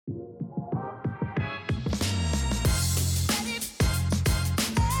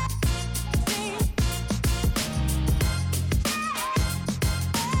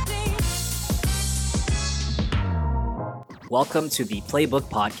Welcome to the Playbook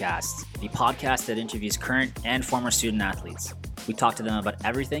Podcast, the podcast that interviews current and former student athletes. We talk to them about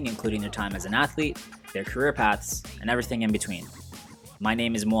everything, including their time as an athlete, their career paths, and everything in between. My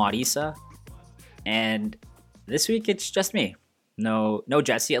name is Moarisa, and this week it's just me. No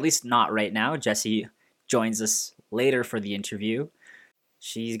Jessie, at least not right now. Jessie joins us later for the interview.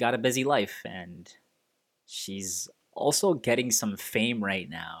 She's got a busy life, and she's also getting some fame right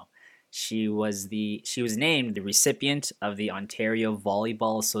now. She was named the recipient of the Ontario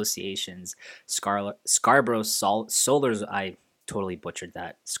Volleyball Association's Scarborough Solars. I totally butchered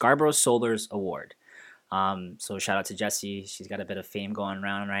that. Scarborough Solars Award. So shout out to Jessie. She's got a bit of fame going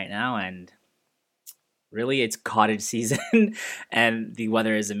around right now, and really it's cottage season, and the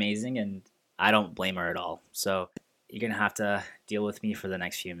weather is amazing, and I don't blame her at all. So you're gonna have to deal with me for the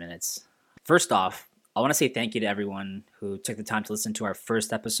next few minutes. First off, I want to say thank you to everyone who took the time to listen to our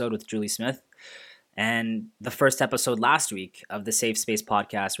first episode with Julie Smith and the first episode last week of the Safe Space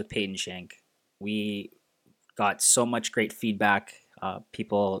podcast with Peyton Shank. We got so much great feedback.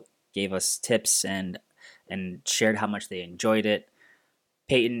 People gave us tips and shared how much they enjoyed it.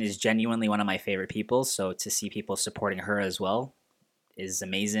 Peyton is genuinely one of my favorite people, so to see people supporting her as well is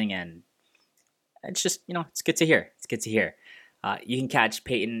amazing, and it's just, it's good to hear. It's good to hear. You can catch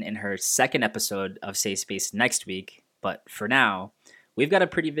Peyton in her second episode of Safe Space next week. But for now, we've got a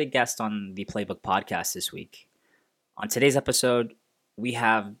pretty big guest on the Playbook podcast this week. On today's episode, we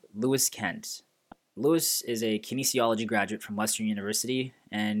have Lewis Kent. Lewis is a kinesiology graduate from Western University,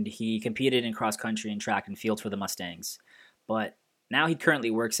 and he competed in cross country and track and field for the Mustangs. But now he currently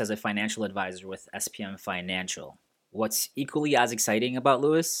works as a financial advisor with SPM Financial. What's equally as exciting about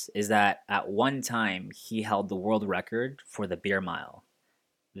Lewis is that at one time he held the world record for the beer mile,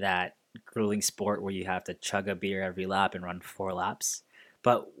 that grueling sport where you have to chug a beer every lap and run 4 laps.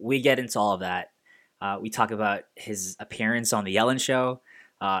 But we get into all of that. We talk about his appearance on The Ellen Show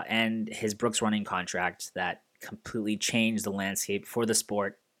and his Brooks running contract that completely changed the landscape for the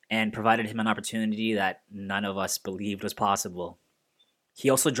sport and provided him an opportunity that none of us believed was possible. He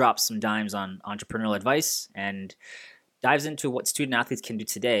also drops some dimes on entrepreneurial advice and dives into what student athletes can do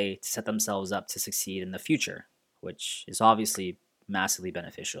today to set themselves up to succeed in the future, which is obviously massively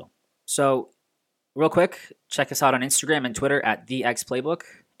beneficial. So, real quick, check us out on Instagram and Twitter at TheXPlaybook.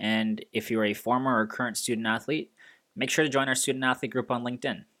 And if you're a former or current student athlete, make sure to join our student athlete group on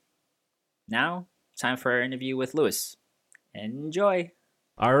LinkedIn. Now, time for our interview with Lewis. Enjoy!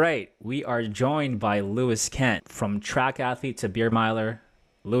 All right, we are joined by Lewis Kent. From track athlete to beer miler,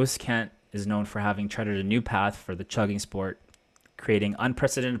 Lewis Kent is known for having charted a new path for the chugging sport, creating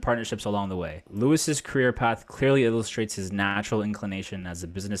unprecedented partnerships along the way. Lewis's career path clearly illustrates his natural inclination as a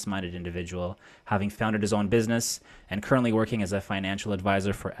business-minded individual, having founded his own business and currently working as a financial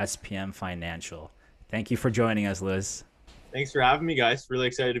advisor for SPM Financial. Thank you for joining us, Lewis. Thanks for having me, guys. Really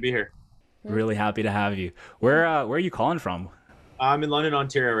excited to be here. Really happy to have you. Where are you calling from? I'm in London,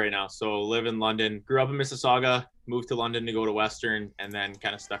 Ontario right now. So live in London, grew up in Mississauga, moved to London to go to Western, and then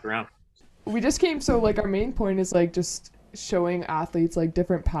kind of stuck around. We just came, so our main point is just showing athletes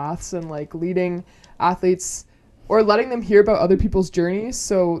different paths and leading athletes or letting them hear about other people's journeys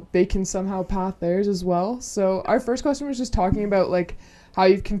so they can somehow path theirs as well. So our first question was just talking about how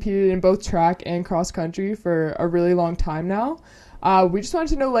you've competed in both track and cross country for a really long time now. We just wanted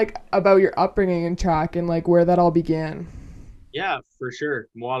to know about your upbringing in track and where that all began. Yeah, for sure.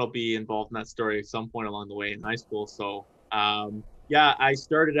 Moat will be involved in that story at some point along the way in high school. So, I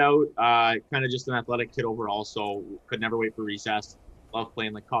started out kind of just an athletic kid overall, so could never wait for recess. Loved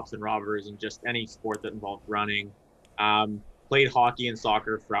playing cops and robbers and just any sport that involved running. Played hockey and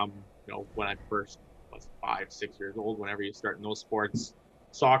soccer from, when I first was 5-6 years old, whenever you start in those sports.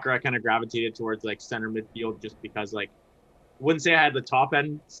 Soccer, I kind of gravitated towards center midfield just because wouldn't say I had the top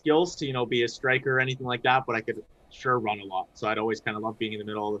end skills to, be a striker or anything like that, but I could sure run a lot. So I'd always kind of love being in the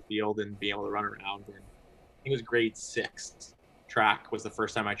middle of the field and being able to run around. And I think it was grade 6. Track was the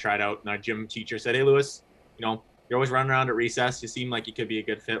first time I tried out. And our gym teacher said, "Hey, Lewis, you're always running around at recess. You seem like you could be a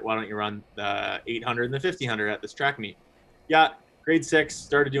good fit. Why don't you run the 800 and the 1500 at this track meet?" Yeah, grade 6,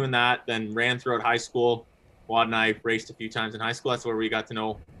 started doing that, then ran throughout high school. Wad and I raced a few times in high school. That's where we got to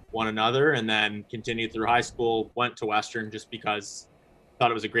know one another, and then continued through high school, went to Western just because thought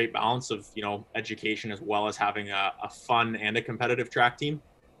it was a great balance of, education as well as having a fun and a competitive track team.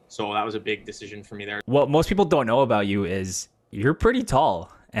 So that was a big decision for me there. What most people don't know about you is you're pretty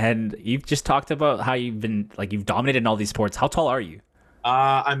tall, and you've just talked about how you've been you've dominated in all these sports. How tall are you?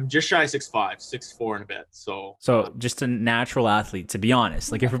 I'm just shy of 6'5", 6'4" and a bit. So just a natural athlete, to be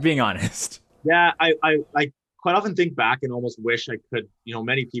honest, if we're being honest. Yeah, I quite often think back and almost wish I could,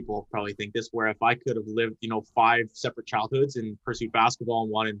 many people probably think this, where if I could have lived, 5 separate childhoods and pursued basketball in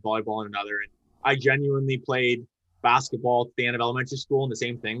one and volleyball in another. And I genuinely played basketball at the end of elementary school. And the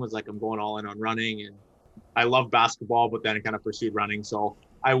same thing was like, I'm going all in on running, and I love basketball, but then I kind of pursued running. So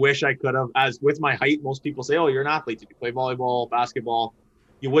I wish I could have, as with my height, most people say, oh, you're an athlete. Did you play volleyball, basketball?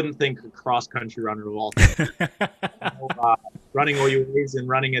 You wouldn't think a cross-country runner of all things. Running OUAs and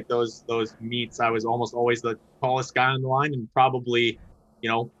running at those meets, I was almost always the tallest guy on the line, and probably,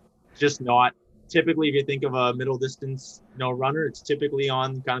 just not typically, if you think of a middle distance, runner, it's typically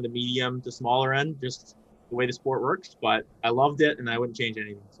on kind of the medium to smaller end, just the way the sport works. But I loved it, and I wouldn't change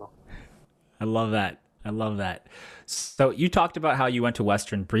anything. So I love that. So you talked about how you went to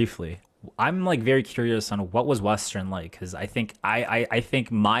Western briefly. I'm like very curious on what was Western like, because I think I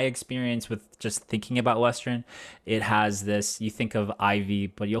think my experience with just thinking about Western, it has this, you think of Ivy,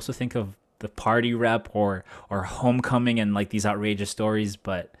 but you also think of the party rep or homecoming and like these outrageous stories.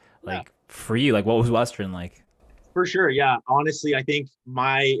 But like for you, like what was Western like? For sure, yeah. Honestly, I think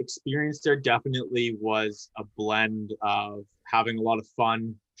my experience there definitely was a blend of having a lot of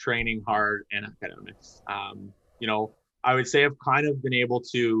fun, training hard, and academics. I would say I've kind of been able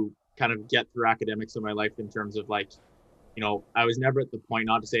to kind of get through academics in my life in terms of like, I was never at the point,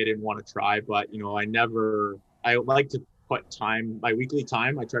 not to say I didn't want to try, but, I like to put time, my weekly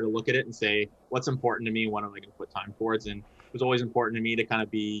time, I try to look at it and say, what's important to me? What am I going to put time towards? And it was always important to me to kind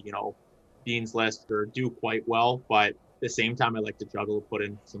of be, Dean's List or do quite well. But at the same time, I like to juggle, put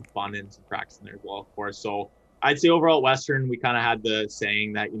in some fun and some practice in there as well, of course. So I'd say overall at Western, we kind of had the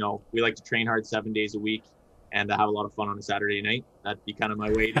saying that, we like to train hard 7 days a week and have a lot of fun on a Saturday night. That'd be kind of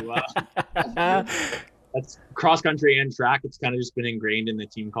my way to, that's cross country and track. It's kind of just been ingrained in the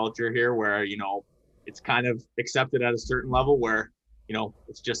team culture here where, it's kind of accepted at a certain level where,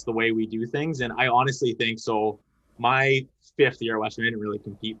 it's just the way we do things. And I honestly think so. My 5th year at Western, I didn't really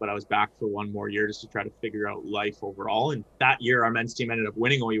compete, but I was back for one more year just to try to figure out life overall. And that year, our men's team ended up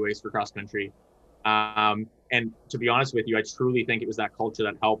winning OUAs for cross country. And to be honest with you, I truly think it was that culture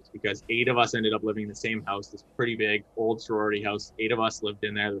that helped, because 8 of us ended up living in the same house, this pretty big old sorority house. 8 of us lived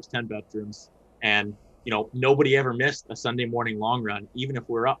in there. There was 10 bedrooms, and nobody ever missed a Sunday morning long run, even if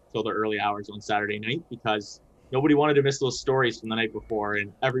we were up till the early hours on Saturday night, because nobody wanted to miss those stories from the night before,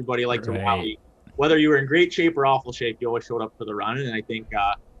 and everybody liked to rally. Whether you were in great shape or awful shape, you always showed up for the run. And I think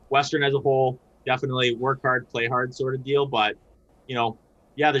Western as a whole, definitely work hard, play hard sort of deal. But,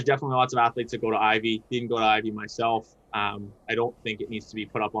 there's definitely lots of athletes that go to Ivy. Didn't go to Ivy myself. I don't think it needs to be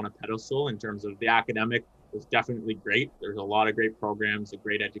put up on a pedestal in terms of the academic. Was definitely great. There's a lot of great programs, a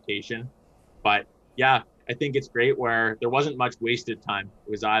great education. But yeah, I think it's great where there wasn't much wasted time. It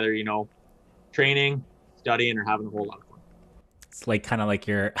was either, training, studying, or having a whole lot of fun. It's like kind of like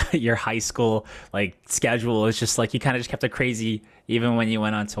your high school like schedule. It's just like you kind of just kept it crazy even when you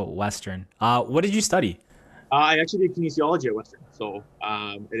went on to Western. What did you study? I actually did kinesiology at Western. So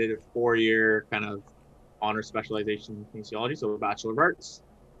I did a 4-year kind of honor specialization in kinesiology, so a Bachelor of Arts.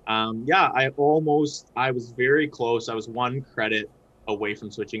 I was very close. I was 1 credit away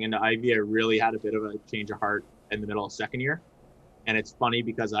from switching into Ivy. I really had a bit of a change of heart in the middle of 2nd year. And it's funny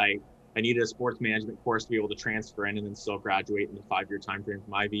because I needed a sports management course to be able to transfer in and then still graduate in the 5-year time frame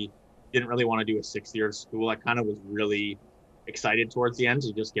from Ivy. Didn't really want to do a 6th year of school. I kind of was really excited towards the end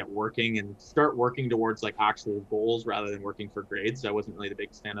to just get working and start working towards like actual goals rather than working for grades. I wasn't really the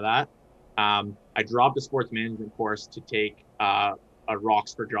biggest fan of that. I dropped a sports management course to take a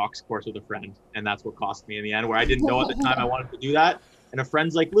Rocks for Jocks course with a friend, and that's what cost me in the end, where I didn't know at the time I wanted to do that. And a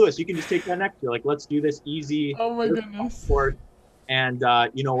friend's like, Lewis, you can just take that next year. Like, let's do this easy. Oh my goodness. Course. And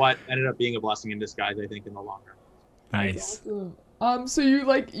you know what? Ended up being a blessing in disguise, I think, in the long run. Nice. So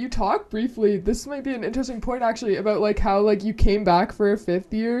you talked briefly. This might be an interesting point actually about like how like you came back for a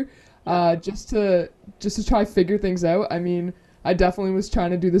 5th year, just to try figure things out. I mean, I definitely was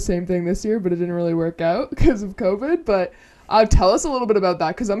trying to do the same thing this year, but it didn't really work out because of COVID. But tell us a little bit about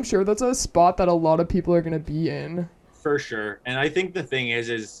that, because I'm sure that's a spot that a lot of people are gonna be in. For sure. And I think the thing is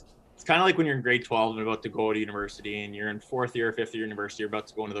it's kind of like when you're in grade 12 and about to go to university, and you're in 4th year, 5th year university, you're about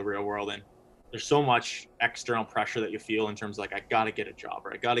to go into the real world, and there's so much external pressure that you feel in terms of like, I got to get a job,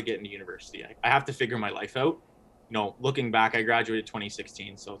 or I got to get into university. I have to figure my life out. Looking back, I graduated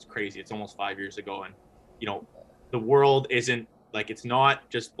 2016, so it's crazy. It's almost 5 years ago. And, the world isn't like, it's not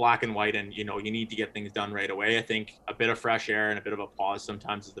just black and white and, you need to get things done right away. I think a bit of fresh air and a bit of a pause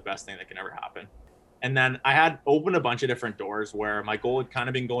sometimes is the best thing that can ever happen. And then I had opened a bunch of different doors where my goal had kind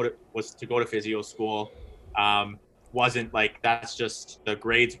of been was to go to physio school. Wasn't like, that's just, the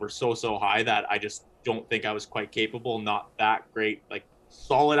grades were so high that I just don't think I was quite capable, not that great, like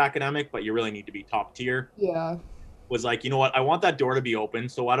solid academic, but you really need to be top tier. Yeah. Was like, you know what, I want that door to be open.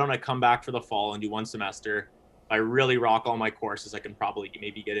 So why don't I come back for the fall and do one semester? If I really rock all my courses, I can probably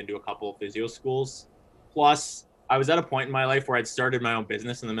maybe get into a couple of physio schools. Plus, I was at a point in my life where I'd started my own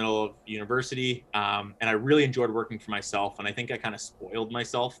business in the middle of university, and I really enjoyed working for myself. And I think I kind of spoiled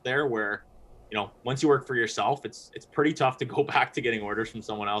myself there, where, you know, once you work for yourself, it's pretty tough to go back to getting orders from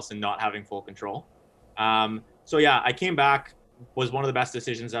someone else and not having full control. So yeah, I came back, was one of the best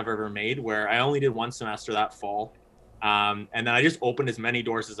decisions I've ever made, where I only did one semester that fall. And then I just opened as many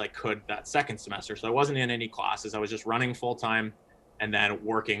doors as I could that second semester. So I wasn't in any classes. I was just running full time and then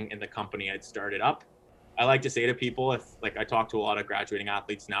working in the company I'd started up. I like to say to people, if like I talk to a lot of graduating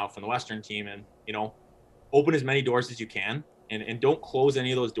athletes now from the Western team, and, you know, open as many doors as you can, and don't close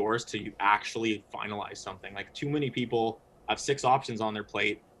any of those doors till you actually finalize something. Like, too many people have 6 options on their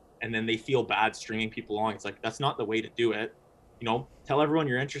plate and then they feel bad stringing people along. It's like, that's not the way to do it. You know, tell everyone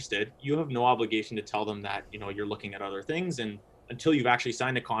you're interested. You have no obligation to tell them that, you know, you're looking at other things. And until you've actually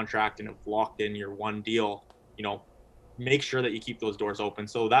signed a contract and have locked in your one deal, you know, make sure that you keep those doors open.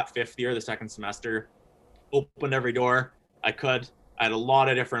 So that 5th year, the second semester, opened every door I could. I had a lot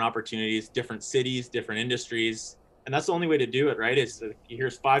of different opportunities, different cities, different industries. And that's the only way to do it, right? Is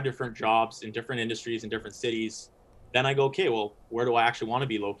here's 5 different jobs in different industries in different cities. Then I go, okay, well, where do I actually want to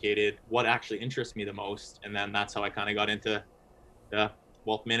be located? What actually interests me the most? And then that's how I kind of got into the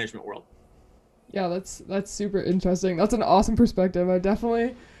wealth management world. Yeah, that's super interesting. That's an awesome perspective. I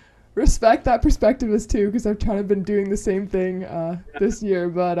definitely respect that perspective as too, because I've kind of been doing the same thing this year.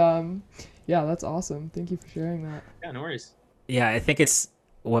 But yeah, that's awesome. Thank you for sharing that. Yeah, no worries. Yeah, I think it's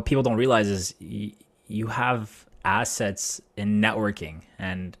what people don't realize is you have assets in networking,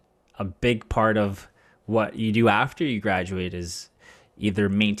 and a big part of what you do after you graduate is either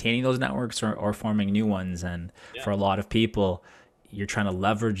maintaining those networks or forming new ones. And for a lot of people, you're trying to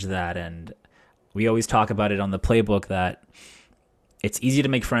leverage that. And we always talk about it on the playbook that it's easy to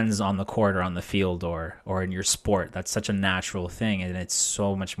make friends on the court or on the field or in your sport. That's such a natural thing, and it's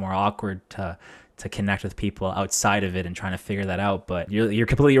so much more awkward to connect with people outside of it and trying to figure that out. But you're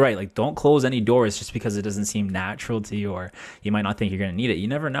completely right. Like, don't close any doors just because it doesn't seem natural to you, or you might not think you're going to need it. You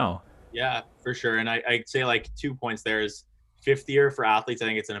never know. Yeah, for sure. And I'd say like 2 points there is 5th year for athletes. I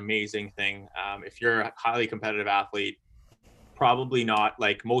think it's an amazing thing. If you're a highly competitive athlete, probably not,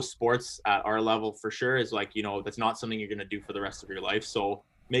 like most sports at our level for sure, is like, you know, that's not something you're going to do for the rest of your life. So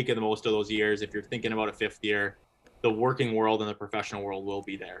making the most of those years. If you're thinking about a 5th year, the working world and the professional world will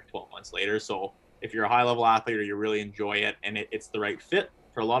be there 12 months later. So if you're a high level athlete or you really enjoy it and it's the right fit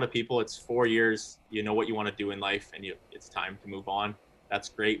for a lot of people, it's 4 years, you know what you want to do in life, and it's time to move on. That's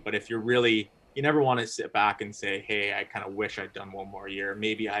great. But if you're really, you never want to sit back and say, hey, I kind of wish I'd done one more year.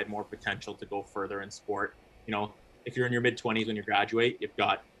 Maybe I had more potential to go further in sport. You know, if you're in your mid-20s when you graduate, you've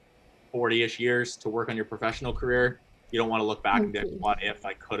got 40-ish years to work on your professional career. You don't want to look back and go, what if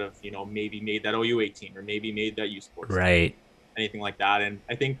I could have, you know, maybe made that OU18 or maybe made that U Sports, right? Anything like that. And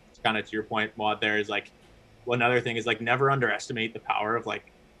I think kind of to your point, Maud, there is like, one other thing is like, never underestimate the power of,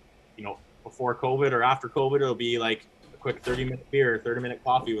 like, you know, before COVID or after COVID, it'll be like a quick 30-minute beer, 30-minute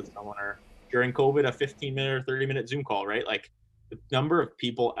coffee with someone, or during COVID, a 15-minute or 30-minute Zoom call, right? Like, the number of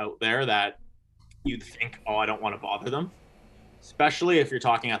people out there that you'd think, oh, I don't want to bother them, especially if you're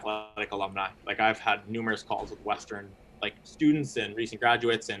talking athletic alumni. Like, I've had numerous calls with Western, like, students and recent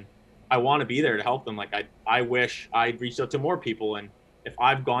graduates, and I want to be there to help them. Like, I wish I'd reached out to more people. And if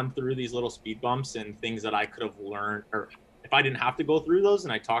I've gone through these little speed bumps and things that I could have learned, or if I didn't have to go through those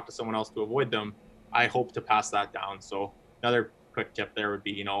and I talked to someone else to avoid them, I hope to pass that down. So another quick tip there would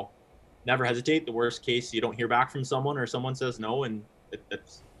be, you know, never hesitate. The worst case, you don't hear back from someone or someone says no, and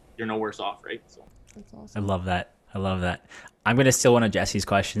you're no worse off, right? So That's awesome. I love that. I'm going to steal one of Jesse's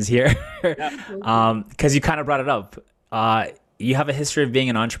questions here. Because you kind of brought it up. You have a history of being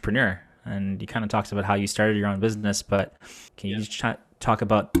an entrepreneur, and you kind of talked about how you started your own business, but can you just talk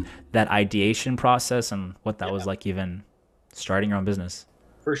about that ideation process and what that was like, even starting your own business?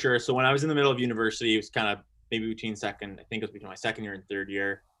 For sure. So when I was in the middle of university, it was kind of maybe between my second year and third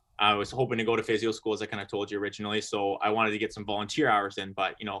year. I was hoping to go to physio school, as I kind of told you originally. So I wanted to get some volunteer hours in,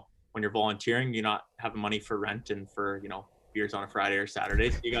 but, you know, when you're volunteering, you're not having money for rent and for, you know, beers on a Friday or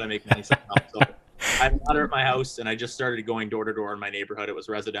Saturday. So you got to make money somehow. So I had a ladder at my house, and I just started going door to door in my neighborhood. It was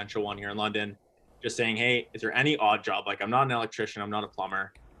a residential one here in London, just saying, hey, is there any odd job? Like, I'm not an electrician, I'm not a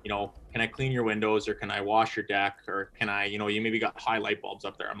plumber. You know, can I clean your windows, or can I wash your deck, or can I, you know, you maybe got high light bulbs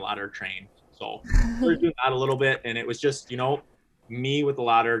up there. I'm ladder trained. So we're doing that a little bit. And it was just, you know, me with the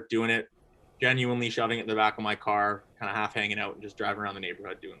ladder doing it, genuinely shoving it in the back of my car, kind of half hanging out and just driving around the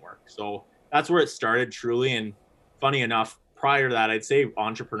neighborhood doing work. So that's where it started, truly. And funny enough, prior to that, I'd say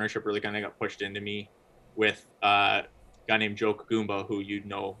entrepreneurship really kind of got pushed into me with a guy named Joe Kagumba, who you'd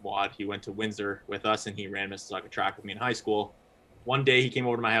know, Wad. He went to Windsor with us and he ran Mississauga track with me in high school. One day he came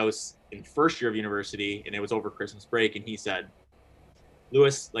over to my house in first year of university, and it was over Christmas break, and he said,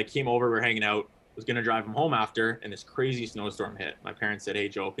 Lewis, like, came over, we're hanging out, was going to drive him home after, and this crazy snowstorm hit. My parents said, hey,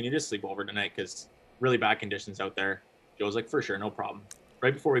 Joe, can you just sleep over tonight? Because really bad conditions out there. Joe's like, for sure, no problem.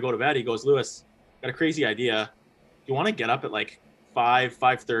 Right before we go to bed, he goes, Lewis, got a crazy idea. Do you want to get up at like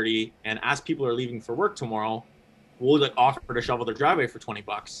 5:30 and as people are leaving for work tomorrow, we'll like offer to shovel their driveway for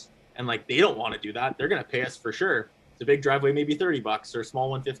 $20. And like, they don't want to do that. They're going to pay us for sure. It's a big driveway, maybe $30 or a small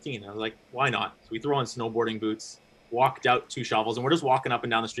one, 15. I was like, why not? So we throw on snowboarding boots, walked out 2 shovels, and we're just walking up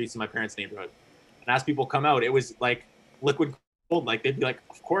and down the streets in my parents' neighborhood. And as people come out, it was like liquid gold. Like, they'd be like,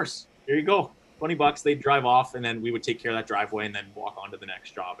 of course, here you go, $20. They'd drive off, and then we would take care of that driveway and then walk on to the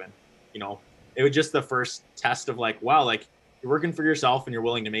next job. And, you know, it was just the first test of like, wow, like, you're working for yourself and you're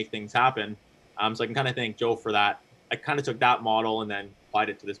willing to make things happen. So I can kind of thank Joe for that. I kind of took that model and then applied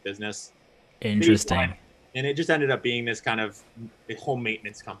it to this business. Interesting. And it just ended up being this kind of home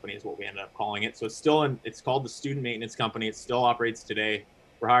maintenance company is what we ended up calling it. So it's called the Student Maintenance Company. It still operates today.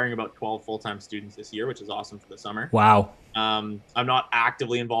 We're hiring about 12 full-time students this year, which is awesome for the summer. Wow. I'm not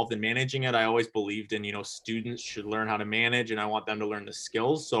actively involved in managing it. I always believed in, students should learn how to manage, and I want them to learn the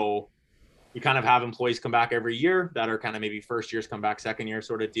skills. So we kind of have employees come back every year that are kind of maybe first years come back second year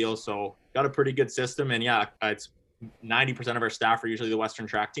sort of deal. So got a pretty good system. And yeah, it's 90% of our staff are usually the Western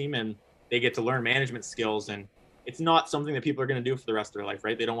track team, and they get to learn management skills. And it's not something that people are going to do for the rest of their life,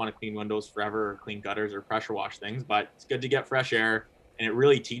 right? They don't want to clean windows forever or clean gutters or pressure wash things, but it's good to get fresh air. And it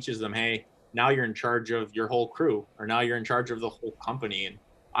really teaches them, hey, now you're in charge of your whole crew, or now you're in charge of the whole company. And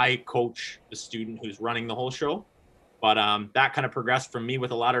I coach the student who's running the whole show. But that kind of progressed from me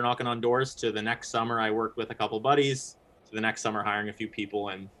with a ladder knocking on doors to the next summer I worked with a couple buddies, to the next summer hiring a few people,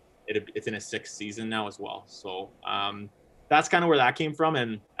 and it's in a 6th season now as well. So that's kind of where that came from.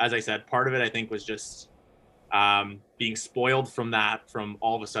 And as I said, part of it I think was just being spoiled from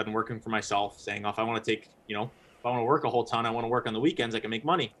all of a sudden working for myself, saying, if I want to take, if I want to work a whole ton, I want to work on the weekends, I can make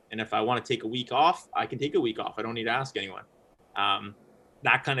money. And if I want to take a week off, I can take a week off. I don't need to ask anyone.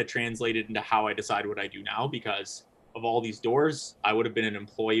 That kind of translated into how I decide what I do now, because of all these doors, I would have been an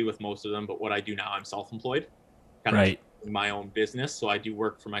employee with most of them. But what I do now, I'm self-employed, kind of in my own business. So I do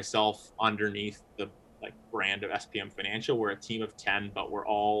work for myself underneath the brand of SPM Financial. We're a team of 10, but we're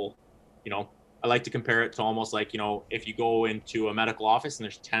all, I like to compare it to almost like, if you go into a medical office and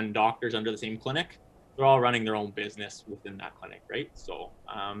there's 10 doctors under the same clinic, they're all running their own business within that clinic, right? So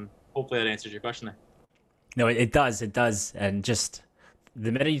hopefully that answers your question there. No, it does. It does. And just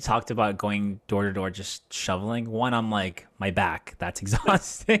the minute you talked about going door to door, just shoveling, one, I'm like, my back, that's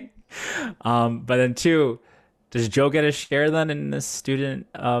exhausting. But then 2, does Joe get a share then in this student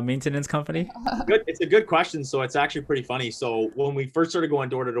maintenance company? Good. It's a good question. So it's actually pretty funny. So when we first started going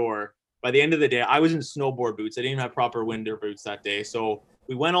door to door, by the end of the day, I was in snowboard boots. I didn't even have proper winter boots that day. So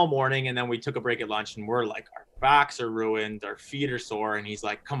we went all morning, and then we took a break at lunch, and we're like, our backs are ruined, our feet are sore. And he's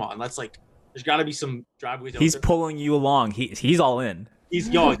like, come on, there's got to be some driveways. He's pulling you along. He's all in. Joe's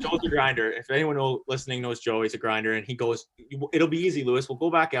a listening if anyone listening knows Joe, he's a grinder. And he goes, it'll be easy, Lewis. We'll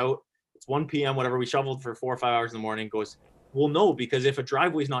go back out. It's 1 p.m., whatever. We shoveled for 4 or 5 hours in the morning. Goes, well, no, because if a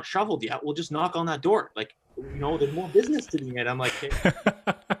driveway's not shoveled yet, we'll just knock on that door. There's more business to be made. I'm like, hey.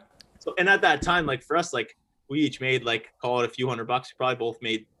 So, and at that time, for us, we each made, call it a few $100. We probably both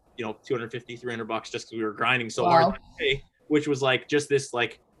made, $250, $300 just because we were grinding so hard that day, which was just this,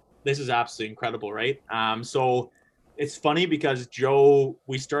 this is absolutely incredible, right? So it's funny because Joe,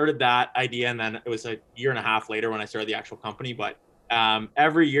 we started that idea, and then it was a year and a half later when I started the actual company. But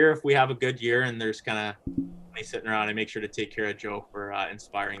every year, if we have a good year and there's kind of money sitting around, I make sure to take care of Joe for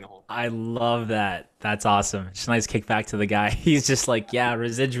inspiring the whole. I love that. That's awesome. Just a nice kickback to the guy. He's just like, yeah,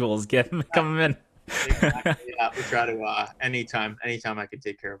 residuals, come in. Exactly. Yeah, we try to anytime I can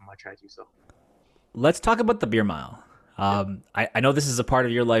take care of him, I try to. So let's talk about the beer mile. I know this is a part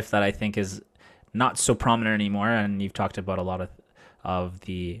of your life that I think is not so prominent anymore, and you've talked about a lot of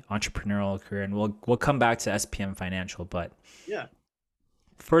the entrepreneurial career, and we'll come back to SPM Financial, but yeah.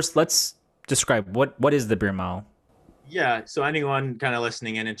 First, let's describe what is the beer mile. Yeah, so anyone kind of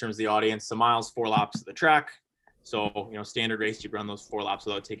listening in terms of the audience, the mile's 4 laps of the track. So standard race, you run those 4 laps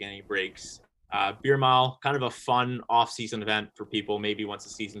without taking any breaks. Beer mile, kind of a fun off-season event for people, maybe once the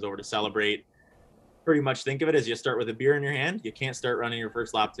season's over, to celebrate. Pretty much think of it as you start with a beer in your hand. You can't start running your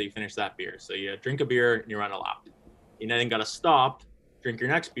first lap till you finish that beer. So you drink a beer and you run a lap. You then got to stop, drink your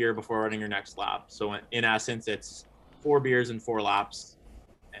next beer before running your next lap. So in essence, it's 4 beers and 4 laps,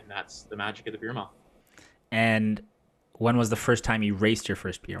 and that's the magic of the beer mile. And when was the first time you raced your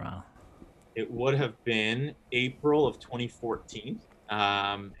first beer mile? It would have been April of 2014.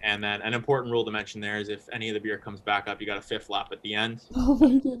 And then an important rule to mention there is if any of the beer comes back up, you got a 5th lap at the end. Oh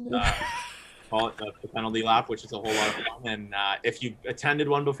my goodness. Call it the penalty lap, which is a whole lot of fun. And if you attended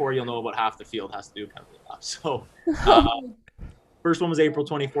one before, you'll know about half the field has to do a penalty lap. So first one was April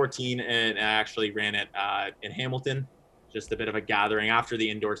 2014, and I actually ran it in Hamilton. Just a bit of a gathering after the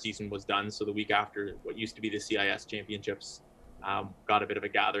indoor season was done. So the week after what used to be the CIS championships, got a bit of a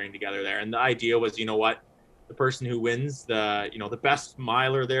gathering together there. And the idea was, you know what, the person who wins the best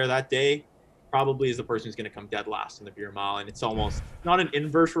miler there that day probably is the person who's going to come dead last in the beer mile. And it's almost not an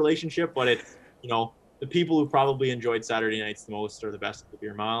inverse relationship, but it's, the people who probably enjoyed Saturday nights the most are the best at the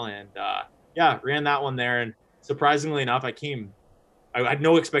beer mile. And ran that one there. And surprisingly enough, I had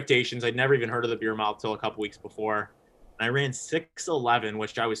no expectations. I'd never even heard of the beer mile till a couple weeks before. And I ran 6:11,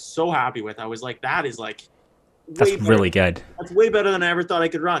 which I was so happy with. I was like, that is like, that's really good. That's way better than I ever thought I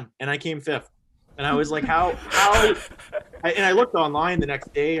could run. And I came 5th. And I was like, and I looked online the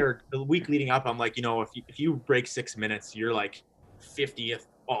next day or the week leading up. I'm like, if you break 6 minutes, you're like 50th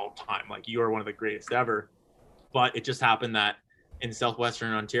all time. Like you are one of the greatest ever. But it just happened that in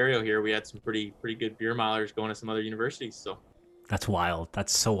Southwestern Ontario here, we had some pretty good beer milers going to some other universities. So that's wild.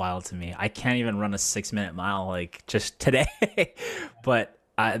 That's so wild to me. I can't even run a 6-minute mile like just today, but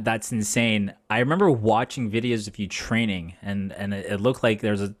that's insane. I remember watching videos of you training, and it looked like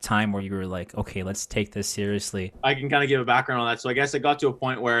there was a time where you were like, okay, let's take this seriously. I can kind of give a background on that. So I guess I got to a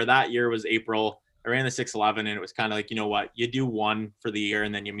point where that year was April. I ran the 6:11, and it was kind of like, you know what, you do one for the year,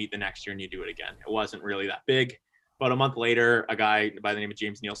 and then you meet the next year and you do it again. It wasn't really that big. About a month later, a guy by the name of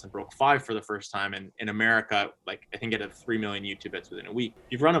James Nielsen broke 5 for the first time. And in America, like I think it had 3 million YouTube hits within a week.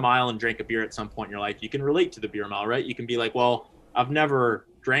 If you've run a mile and drank a beer at some point in your life, you can relate to the beer mile, right? You can be like, well, I've never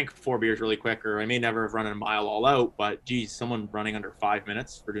drank 4 beers really quick, or I may never have run a mile all out, but geez, someone running under 5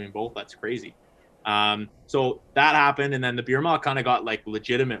 minutes for doing both, that's crazy. So that happened. And then the beer mile kind of got like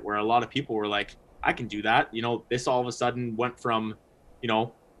legitimate, where a lot of people were like, I can do that. This all of a sudden went from,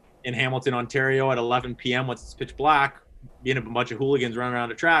 in Hamilton, Ontario at 11 p.m. once it's pitch black, being a bunch of hooligans running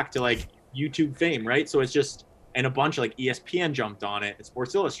around a track, to like YouTube fame, right? So it's just, and a bunch of like ESPN jumped on it and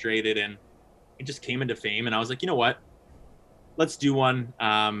Sports Illustrated, and it just came into fame. And I was like, you know what? Let's do one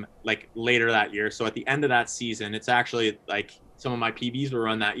like later that year. So at the end of that season, it's actually like some of my PBs were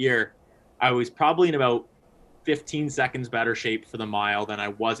run that year. I was probably in about 15 seconds better shape for the mile than I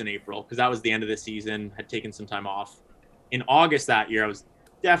was in April, because that was the end of the season, had taken some time off. In August that year, I was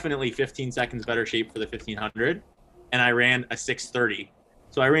definitely 15 seconds better shape for the 1500, and I ran a 6:30.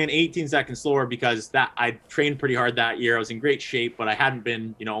 So I ran 18 seconds slower because I trained pretty hard that year. I was in great shape, but I hadn't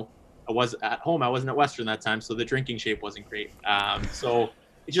been, I was at home. I wasn't at Western that time, so the drinking shape wasn't great. So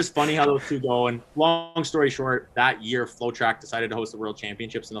it's just funny how those two go. And long story short, that year FlowTrack decided to host the World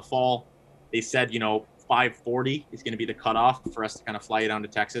Championships in the fall. They said, 540 is going to be the cutoff for us to kind of fly down to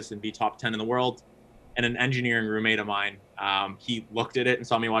Texas and be top 10 in the world. And an engineering roommate of mine, he looked at it and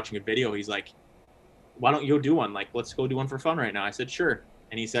saw me watching a video. He's like, why don't you do one? Like, let's go do one for fun right now. I said, sure.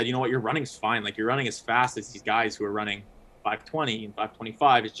 And he said, you know what, your running's fine. Like, you're running as fast as these guys who are running 520 and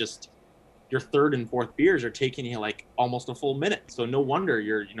 525. It's just your third and fourth beers are taking you like almost a full minute. So no wonder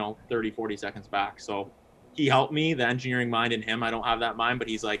you're, 30, 40 seconds back. So he helped me, the engineering mind in him. I don't have that mind, but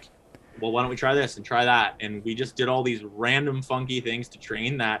he's like, well, why don't we try this and try that? And we just did all these random funky things to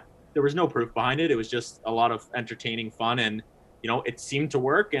train that there was no proof behind it. It was just a lot of entertaining fun, and it seemed to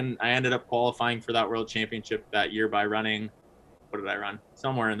work. And I ended up qualifying for that World Championship that year by running, what did I run?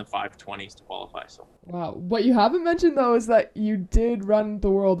 Somewhere in the 520s to qualify. So wow. What you haven't mentioned though is that you did run the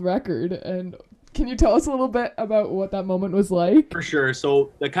world record, and can you tell us a little bit about what that moment was like? For sure.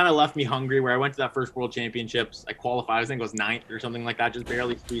 So that kind of left me hungry, where I went to that first World Championships. I qualified, I think it was 9th or something like that, just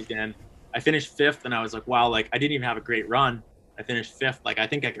barely squeezed in. I finished 5th, and I was like, wow, like I didn't even have a great run. I finished 5th. Like, I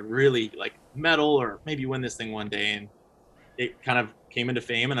think I could really like medal or maybe win this thing one day. And it kind of came into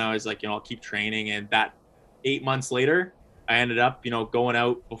fame, and I was like, I'll keep training. And that 8 months later, I ended up, going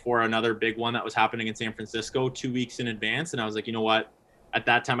out before another big one that was happening in San Francisco 2 weeks in advance. And I was like, you know what? At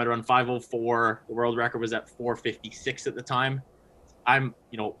that time, I'd run 5:04. The world record was at 4:56 at the time. I'm,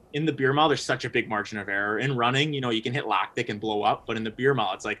 in the beer mile, there's such a big margin of error. In running, you can hit lactic and blow up. But in the beer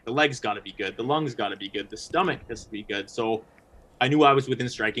mile, it's like the legs got to be good. The lungs got to be good. The stomach has to be good. So I knew I was within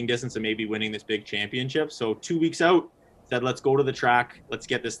striking distance of maybe winning this big championship. So 2 weeks out, said, let's go to the track. Let's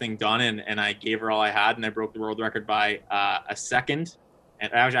get this thing done. And I gave her all I had, and I broke the world record by a second.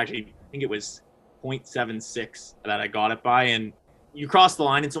 And I was actually, I think it was 0.76 that I got it by. And you cross the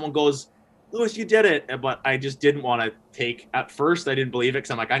line and someone goes, Lewis, you did it. But I just didn't want to take, at first, I didn't believe it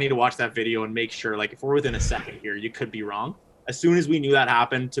because I'm like, I need to watch that video and make sure, like, if we're within a second here, you could be wrong. As soon as we knew that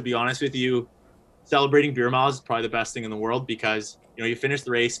happened, to be honest with you, celebrating beer miles is probably the best thing in the world because, you finish the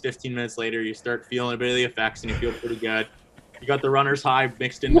race, 15 minutes later, you start feeling a bit of the effects and you feel pretty good. You got the runner's high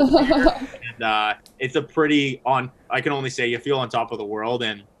mixed in with the beer. And it's a pretty I can only say you feel on top of the world.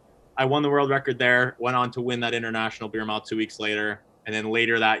 And I won the world record there, went on to win that international beer mile 2 weeks later. And then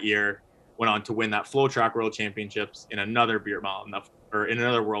later that year, went on to win that flow track world championships in another beer mile or in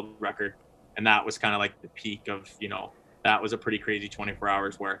another world record. And that was kind of like the peak of, that was a pretty crazy 24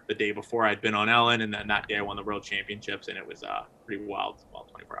 hours where the day before I'd been on Ellen and then that day I won the world championships and it was pretty wild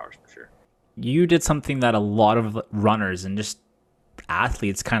 24 hours for sure. You did something that a lot of runners and just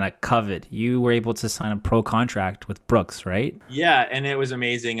athletes kind of covet. You were able to sign a pro contract with Brooks, right? Yeah, and it was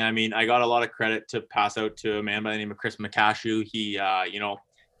amazing. I mean, I got a lot of credit to pass out to a man by the name of Chris McCashew.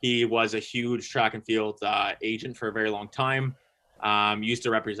 He was a huge track and field agent for a very long time. Used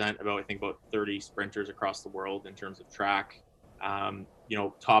to represent about 30 sprinters across the world in terms of track.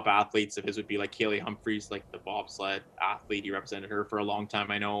 Top athletes of his would be like Kaylee Humphreys, like the bobsled athlete. He represented her for a long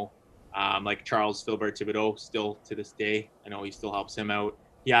time, I know. Like Charles Philbert Thibodeau, still to this day, I know he still helps him out.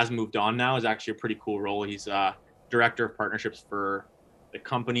 He has moved on now. It's actually a pretty cool role. He's director of partnerships for the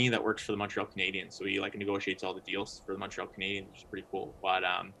company that works for the Montreal Canadiens. So he negotiates all the deals for the Montreal Canadiens, which is pretty cool. But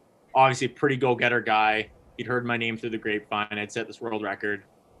obviously, pretty go-getter guy. He'd heard my name through the grapevine. I'd set this world record.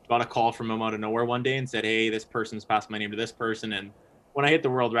 Got a call from him out of nowhere one day and said, "Hey, this person's passed my name to this person." And when I hit the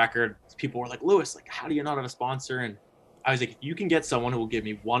world record, people were like, "Lewis, like, how do you not have a sponsor?" And I was like, "If you can get someone who will give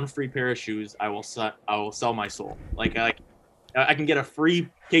me one free pair of shoes, I will sell my soul. Like I can get a free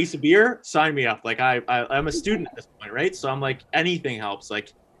case of beer, sign me up. Like I'm a student at this point, right? So I'm like, anything helps." Like,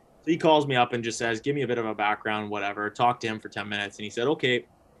 so he calls me up and just says, "Give me a bit of a background, whatever." Talk to him for 10 minutes. And he said, "Okay,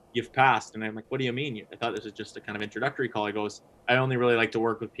 you've passed." And I'm like, "What do you mean?" I thought this was just a kind of introductory call. He goes, "I only really like to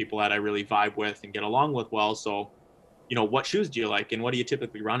work with people that I really vibe with and get along with well. So, what shoes do you like? And what do you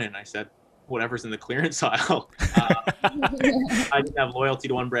typically run in?" I said, "Whatever's in the clearance aisle." I didn't have loyalty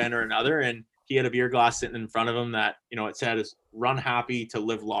to one brand or another. And he had a beer glass sitting in front of him that, it said is "Run happy to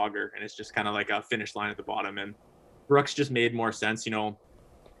live longer." And it's just kind of like a finish line at the bottom. And Brooks just made more sense.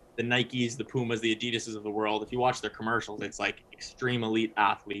 The Nikes, the Pumas, the Adidases of the world, if you watch their commercials, it's like extreme elite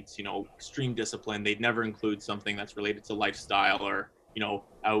athletes, extreme discipline. They'd never include something that's related to lifestyle or,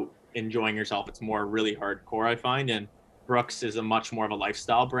 out enjoying yourself. It's more really hardcore, I find. And Brooks is a much more of a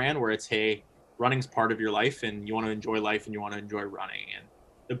lifestyle brand where it's, hey, running's part of your life and you want to enjoy life and you want to enjoy running. And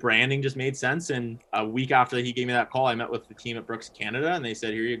the branding just made sense. And a week after he gave me that call, I met with the team at Brooks Canada and they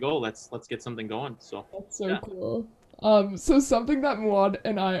said, "Here you go. Let's get something going." So That's so cool. So something that Muad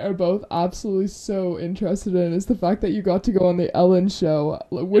and I are both absolutely so interested in is the fact that you got to go on the Ellen show,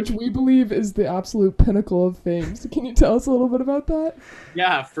 which we believe is the absolute pinnacle of fame. So can you tell us a little bit about that?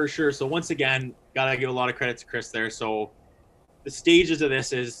 Yeah, for sure. So once again, gotta give a lot of credit to Chris there. So the stages of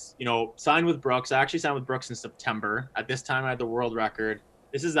this is, signed with Brooks. I actually signed with Brooks in September. At this time, I had the world record.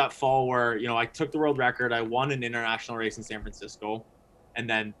 This is that fall where, I took the world record. I won an international race in San Francisco. And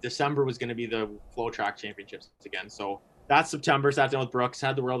then December was going to be the flow track championships again. So that September, sat down with Brooks,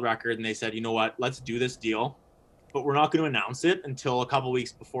 had the world record, and they said, "You know what, let's do this deal, but we're not going to announce it until a couple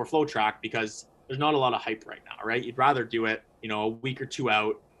weeks before flow track because there's not a lot of hype right now, right? You'd rather do it, a week or two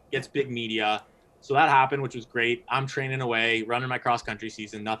out, gets big media." So that happened, which was great. I'm training away, running my cross country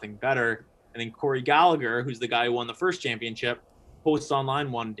season, nothing better. And then Corey Gallagher, who's the guy who won the first championship, posts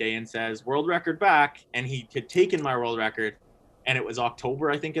online one day and says, "World record back." And he had taken my world record. And it was October,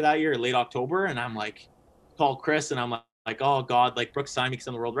 I think, of that year, late October. And I'm like, called Chris and I'm like, "Oh God, like Brooks signed me because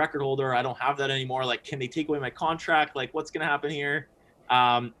I'm the world record holder. I don't have that anymore. Like, can they take away my contract? Like, what's going to happen here?"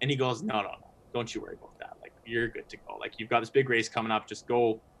 And he goes, no, don't you worry about that. Like, you're good to go. Like, you've got this big race coming up. Just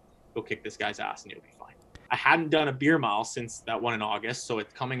go kick this guy's ass and you'll be fine. I hadn't done a beer mile since that one in August. So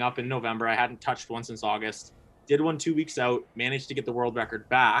it's coming up in November. I hadn't touched one since August. Did one 2 weeks out, managed to get the world record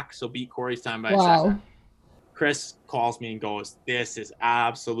back. So beat Corey's time by a second. Chris calls me and goes, "This is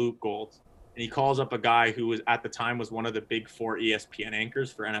absolute gold." And he calls up a guy who was at the time was one of the big 4 ESPN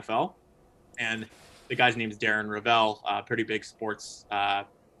anchors for NFL. And the guy's name is Darren Ravel, pretty big sports,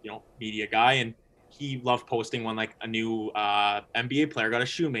 media guy. And he loved posting when like a new NBA player got a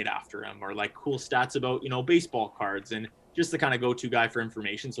shoe made after him or like cool stats about, baseball cards and just the kind of go-to guy for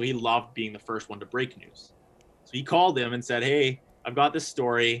information. So he loved being the first one to break news. So he called him and said, "Hey, I've got this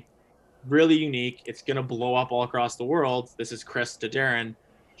story. Really unique. It's going to blow up all across the world. This is Chris to Darren.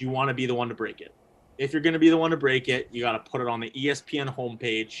 Do you want to be the one to break it? If you're going to be the one to break it, you got to put it on the ESPN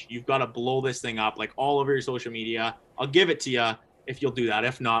homepage. You've got to blow this thing up like all over your social media. I'll give it to you, if you'll do that.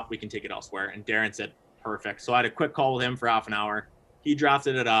 If not, we can take it elsewhere. And Darren said, perfect. So I had a quick call with him for half an hour. He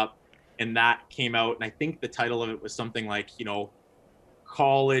drafted it up, and that came out. And I think the title of it was something like,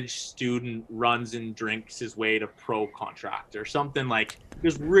 college student runs and drinks his way to pro contract or something. Like, it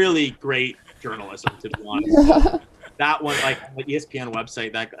was really great journalism, to be honest. So that one, like on the ESPN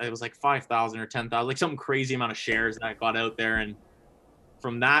website, that it was like 5,000 or 10,000, like something crazy amount of shares that got out there. And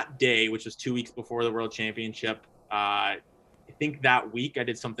from that day, which was 2 weeks before the World Championship, I think that week I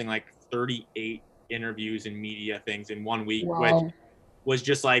did something like 38 interviews and media things in 1 week, which was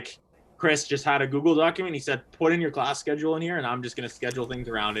just like, Chris just had a Google document. He said, put in your class schedule in here, and I'm just going to schedule things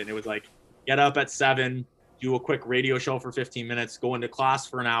around it. And it was like, get up at 7, do a quick radio show for 15 minutes, go into class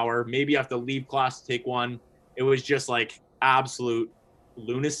for an hour. Maybe you have to leave class to take one. It was just like absolute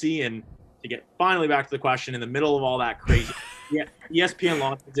lunacy. And to get finally back to the question, in the middle of all that crazy, yeah, ESPN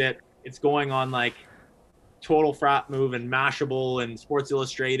launches it. It's going on like Total Frat Move and Mashable and Sports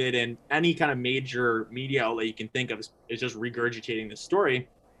Illustrated and any kind of major media outlet you can think of is just regurgitating this story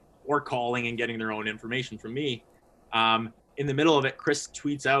or calling and getting their own information from me. In the middle of it, Chris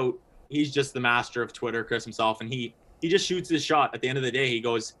tweets out, he's just the master of Twitter, Chris himself, and he just shoots his shot. At the end of the day, he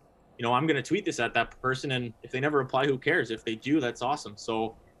goes, I'm going to tweet this at that person, and if they never reply, who cares? If they do, that's awesome.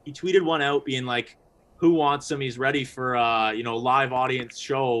 So he tweeted one out being like, who wants him? He's ready for live audience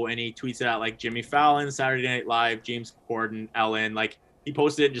show, and he tweets it at like Jimmy Fallon, Saturday Night Live, James Corden, Ellen. Like, he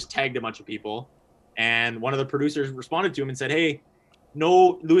posted it and just tagged a bunch of people, and one of the producers responded to him and said, hey,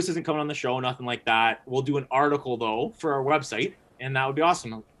 no, Lewis isn't coming on the show, nothing like that. We'll do an article though for our website, and that would be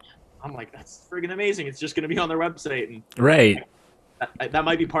awesome. I'm like, that's friggin' amazing. It's just going to be on their website, and right. That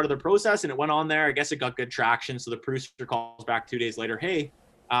might be part of the process. And it went on there. I guess it got good traction. So the producer calls back 2 days later. Hey,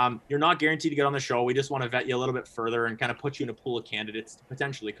 you're not guaranteed to get on the show. We just want to vet you a little bit further and kind of put you in a pool of candidates to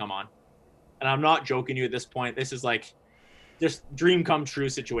potentially come on. And I'm not joking you at this point. This is like just dream come true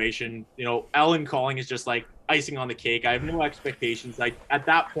situation. Ellen calling is just like icing on the cake. I have no expectations. Like, at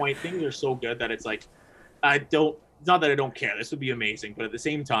that point, things are so good that it's like, it's not that I don't care. This would be amazing. But at the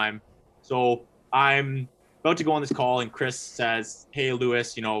same time, so I'm about to go on this call, and Chris says, hey,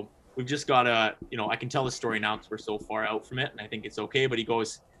 Lewis, we've just got to, I can tell the story now because we're so far out from it, and I think it's okay. But he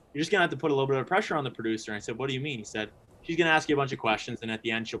goes, you're just going to have to put a little bit of pressure on the producer. And I said, what do you mean? He said, she's going to ask you a bunch of questions, and at the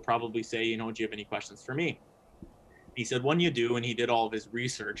end, she'll probably say, do you have any questions for me? He said, when you do, and he did all of his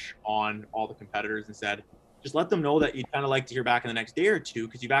research on all the competitors and said, just let them know that you'd kind of like to hear back in the next day or two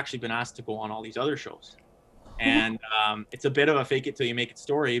because you've actually been asked to go on all these other shows. And it's a bit of a fake it till you make it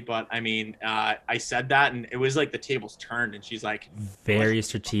story. But I mean, I said that, and it was like the tables turned, and she's like, very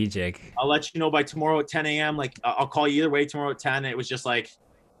strategic. I'll let you know by tomorrow at 10 a.m. Like, I'll call you either way tomorrow at 10. It was just like,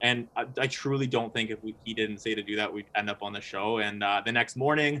 and I truly don't think if he didn't say to do that, we'd end up on the show. And the next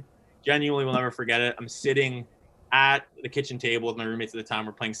morning, genuinely will never forget it. I'm sitting at the kitchen table with my roommates at the time.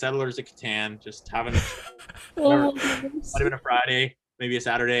 We're playing Settlers of Catan, just having might have been a Friday, maybe a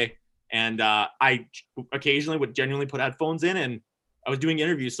Saturday. And I occasionally would genuinely put headphones in, and I was doing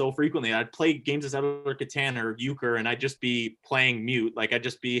interviews so frequently. I'd play games of Settlers of Catan or Euchre, and I'd just be playing mute. Like, I'd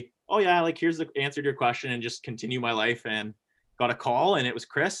just be, oh yeah, like, here's the answer to your question, and just continue my life. And got a call, and it was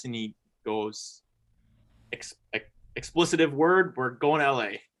Chris, and he goes, explicitive word, we're going to LA.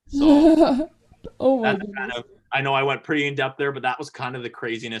 So oh my goodness. I know I went pretty in depth there, but that was kind of the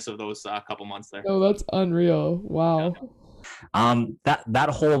craziness of those couple months there. Oh, that's unreal. Wow. That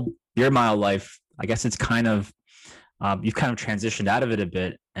whole beer mile life, I guess it's kind of, you've kind of transitioned out of it a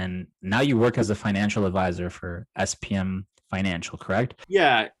bit, and now you work as a financial advisor for SPM Financial, correct?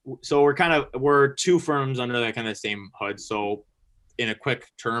 Yeah. So we're two firms under that kind of same hood. So in a quick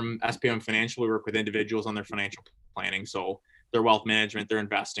term, SPM Financial, we work with individuals on their financial planning. So their wealth management, their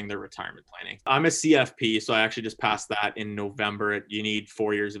investing, their retirement planning. I'm a CFP, so I actually just passed that in November. You need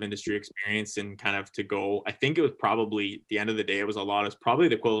 4 years of industry experience and kind of to go. I think it was probably, at the end of the day, it was probably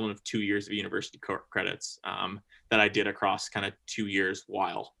the equivalent of 2 years of university credits that I did across kind of 2 years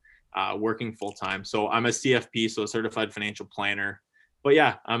while working full time. So I'm a CFP, so a certified financial planner. But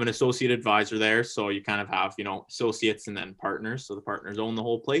yeah, I'm an associate advisor there. So you kind of have, associates and then partners. So the partners own the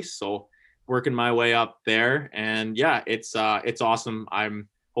whole place. So working my way up there, and yeah, it's awesome.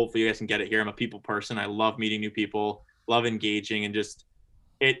 Hopefully you guys can get it here. I'm a people person. I love meeting new people, love engaging, and just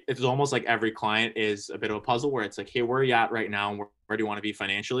it's almost like every client is a bit of a puzzle where it's like, hey, where are you at right now, and where do you want to be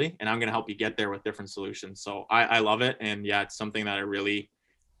financially, and I'm going to help you get there with different solutions. So I love it, and yeah, it's something that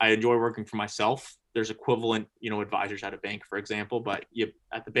I enjoy working for myself. There's equivalent advisors at a bank, for example, but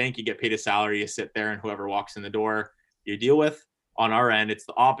at the bank you get paid a salary, you sit there, and whoever walks in the door you deal with. On our end, it's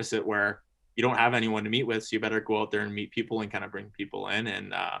the opposite, where you don't have anyone to meet with, so you better go out there and meet people and kind of bring people in.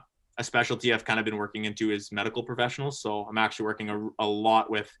 And a specialty I've kind of been working into is medical professionals. So I'm actually working a lot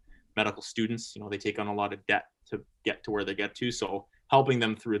with medical students. They take on a lot of debt to get to where they get to. So helping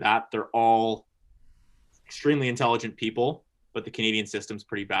them through that. They're all extremely intelligent people, but the Canadian system's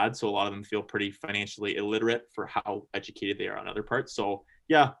pretty bad. So a lot of them feel pretty financially illiterate for how educated they are on other parts. So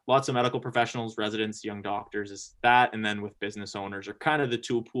yeah, lots of medical professionals, residents, young doctors is that. And then with business owners are kind of the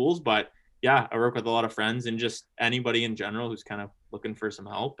two pools. But yeah, I work with a lot of friends and just anybody in general who's kind of looking for some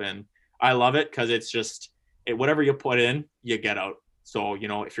help. And I love it because it's just whatever you put in, you get out. So,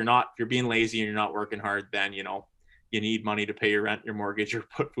 if you're being lazy and you're not working hard, then, you need money to pay your rent, your mortgage, or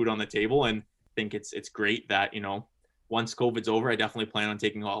put food on the table. And I think it's great that, once COVID's over, I definitely plan on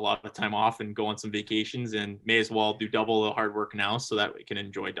taking a lot of time off and go on some vacations, and may as well do double the hard work now so that we can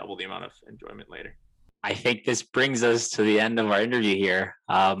enjoy double the amount of enjoyment later. I think this brings us to the end of our interview here.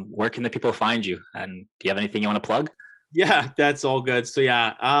 Where can the people find you? And do you have anything you want to plug? Yeah, that's all good. So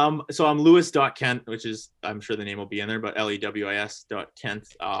yeah, so I'm Lewis.Kent, which is, I'm sure the name will be in there, but LEWIS.Kent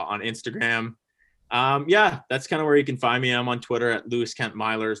on Instagram. Yeah, that's kind of where you can find me. I'm on Twitter at Lewis Kent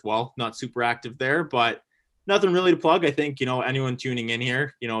Myler as well. Not super active there, but nothing really to plug. I think, anyone tuning in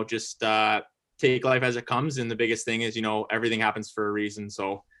here, just take life as it comes. And the biggest thing is, everything happens for a reason.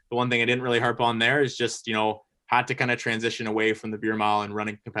 So the one thing I didn't really harp on there is just, had to kind of transition away from the beer mile and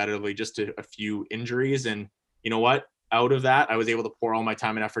running competitively just to a few injuries. And you know what? Out of that, I was able to pour all my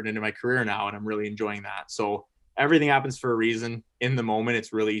time and effort into my career now, and I'm really enjoying that. So everything happens for a reason. In the moment,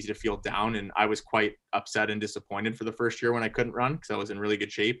 it's really easy to feel down. And I was quite upset and disappointed for the first year when I couldn't run because I was in really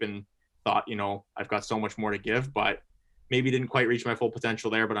good shape and thought, I've got so much more to give, but maybe didn't quite reach my full potential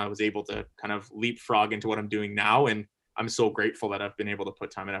there. But I was able to kind of leapfrog into what I'm doing now. And I'm so grateful that I've been able to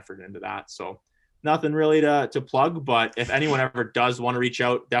put time and effort into that. So nothing really to plug, but if anyone ever does want to reach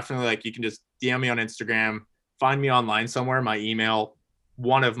out, definitely you can just DM me on Instagram, find me online somewhere. My email,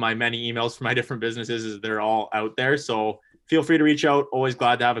 one of my many emails for my different businesses, is they're all out there. So feel free to reach out. Always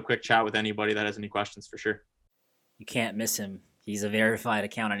glad to have a quick chat with anybody that has any questions for sure. You can't miss him. He's a verified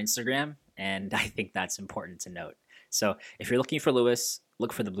account on Instagram, and I think that's important to note. So if you're looking for Lewis,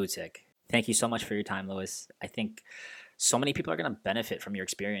 look for the blue tick. Thank you so much for your time, Lewis. I think so many people are going to benefit from your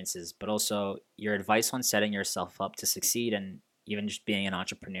experiences, but also your advice on setting yourself up to succeed and even just being an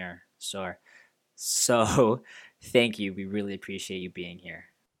entrepreneur. So thank you. We really appreciate you being here.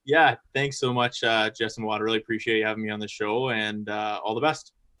 Yeah, thanks so much, Justin Watt. Really appreciate you having me on the show, and all the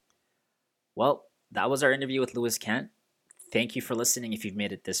best. Well, that was our interview with Lewis Kent. Thank you for listening if you've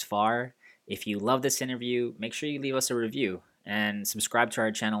made it this far. If you love this interview, make sure you leave us a review and subscribe to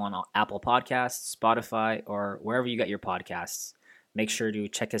our channel on Apple Podcasts, Spotify, or wherever you get your podcasts. Make sure to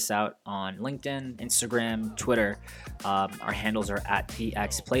check us out on LinkedIn, Instagram, Twitter. Our handles are at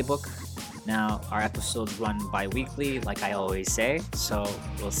PXPlaybook. Now, our episodes run bi-weekly, like I always say, so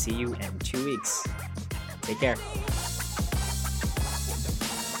we'll see you in 2 weeks. Take care.